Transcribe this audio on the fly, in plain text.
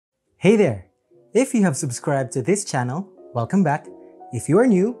Hey there! If you have subscribed to this channel, welcome back. If you are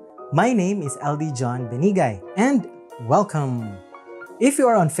new, my name is LD John Benigay, and welcome! If you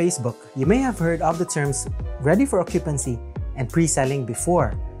are on Facebook, you may have heard of the terms ready for occupancy and pre-selling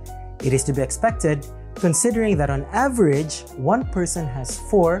before. It is to be expected considering that on average, one person has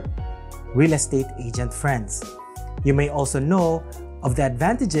 4 real estate agent friends. You may also know of the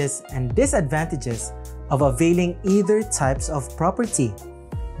advantages and disadvantages of availing either types of property.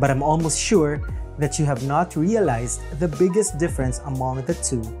 But I'm almost sure that you have not realized the biggest difference among the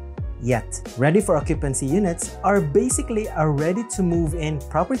two yet. Ready for occupancy units are basically a ready-to-move-in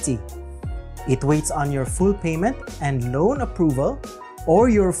property. It waits on your full payment and loan approval or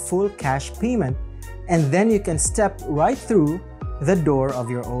your full cash payment, and then you can step right through the door of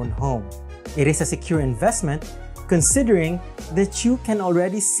your own home. It is a secure investment considering that you can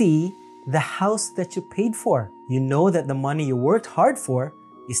already see the house that you paid for. You know that the money you worked hard for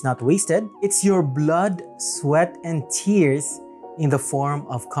is not wasted. It's your blood, sweat, and tears in the form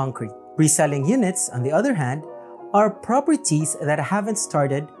of concrete. Pre-selling units, on the other hand, are properties that haven't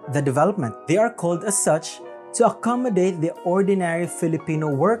started the development. They are called as such to accommodate the ordinary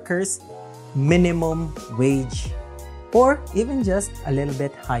Filipino workers' minimum wage, or even just a little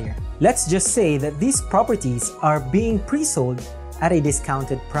bit higher. Let's just say that these properties are being pre-sold at a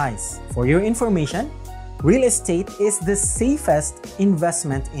discounted price. For your information, real estate is the safest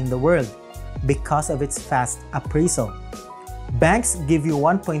investment in the world because of its fast appraisal. Banks give you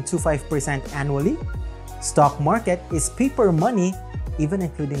 1.25% annually. Stock market is paper money, even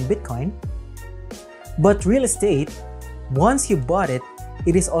including Bitcoin. But real estate, once you bought it,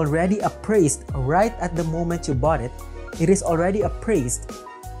 it is already appraised right at the moment you bought it. It is already appraised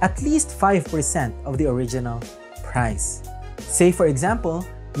at least 5% of the original price. Say for example,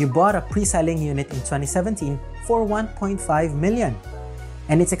 you bought a pre-selling unit in 2017 for 1.5 million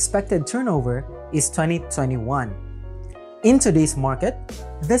and its expected turnover is 2021. In today's market,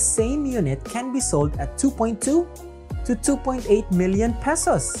 the same unit can be sold at 2.2 to 2.8 million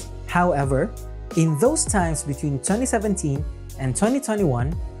pesos. However, in those times between 2017 and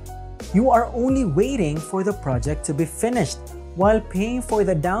 2021, you are only waiting for the project to be finished while paying for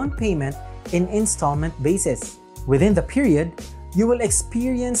the down payment in installment basis. Within the period, you will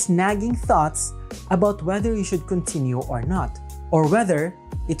experience nagging thoughts about whether you should continue or not, or whether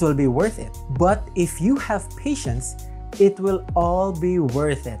it will be worth it. But if you have patience, it will all be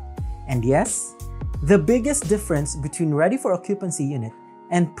worth it. And yes, the biggest difference between ready for occupancy unit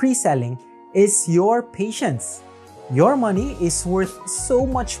and pre-selling is your patience. Your money is worth so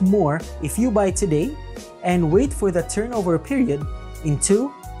much more if you buy today and wait for the turnover period in 2,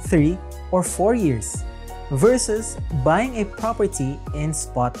 3, or 4 years versus buying a property in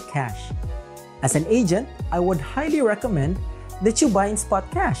spot cash. As an agent, I would highly recommend that you buy in spot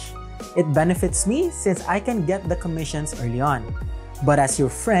cash. It benefits me since I can get the commissions early on. But as your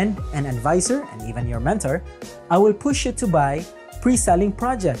friend and advisor and even your mentor, I will push you to buy pre-selling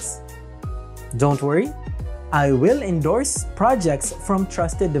projects. Don't worry, I will endorse projects from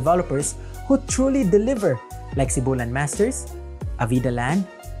trusted developers who truly deliver, like Cebulan Masters, Avida Land,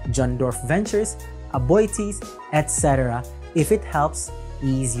 John Dorf Ventures, Aboitiz, etc. if it helps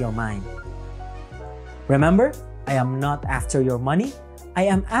ease your mind. Remember, I am not after your money, I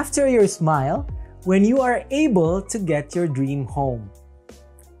am after your smile when you are able to get your dream home.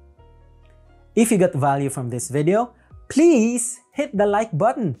 If you got value from this video, please hit the like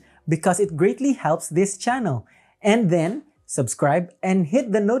button because it greatly helps this channel. And then subscribe and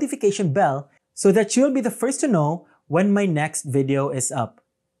hit the notification bell so that you'll be the first to know when my next video is up.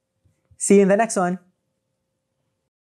 See you in the next one.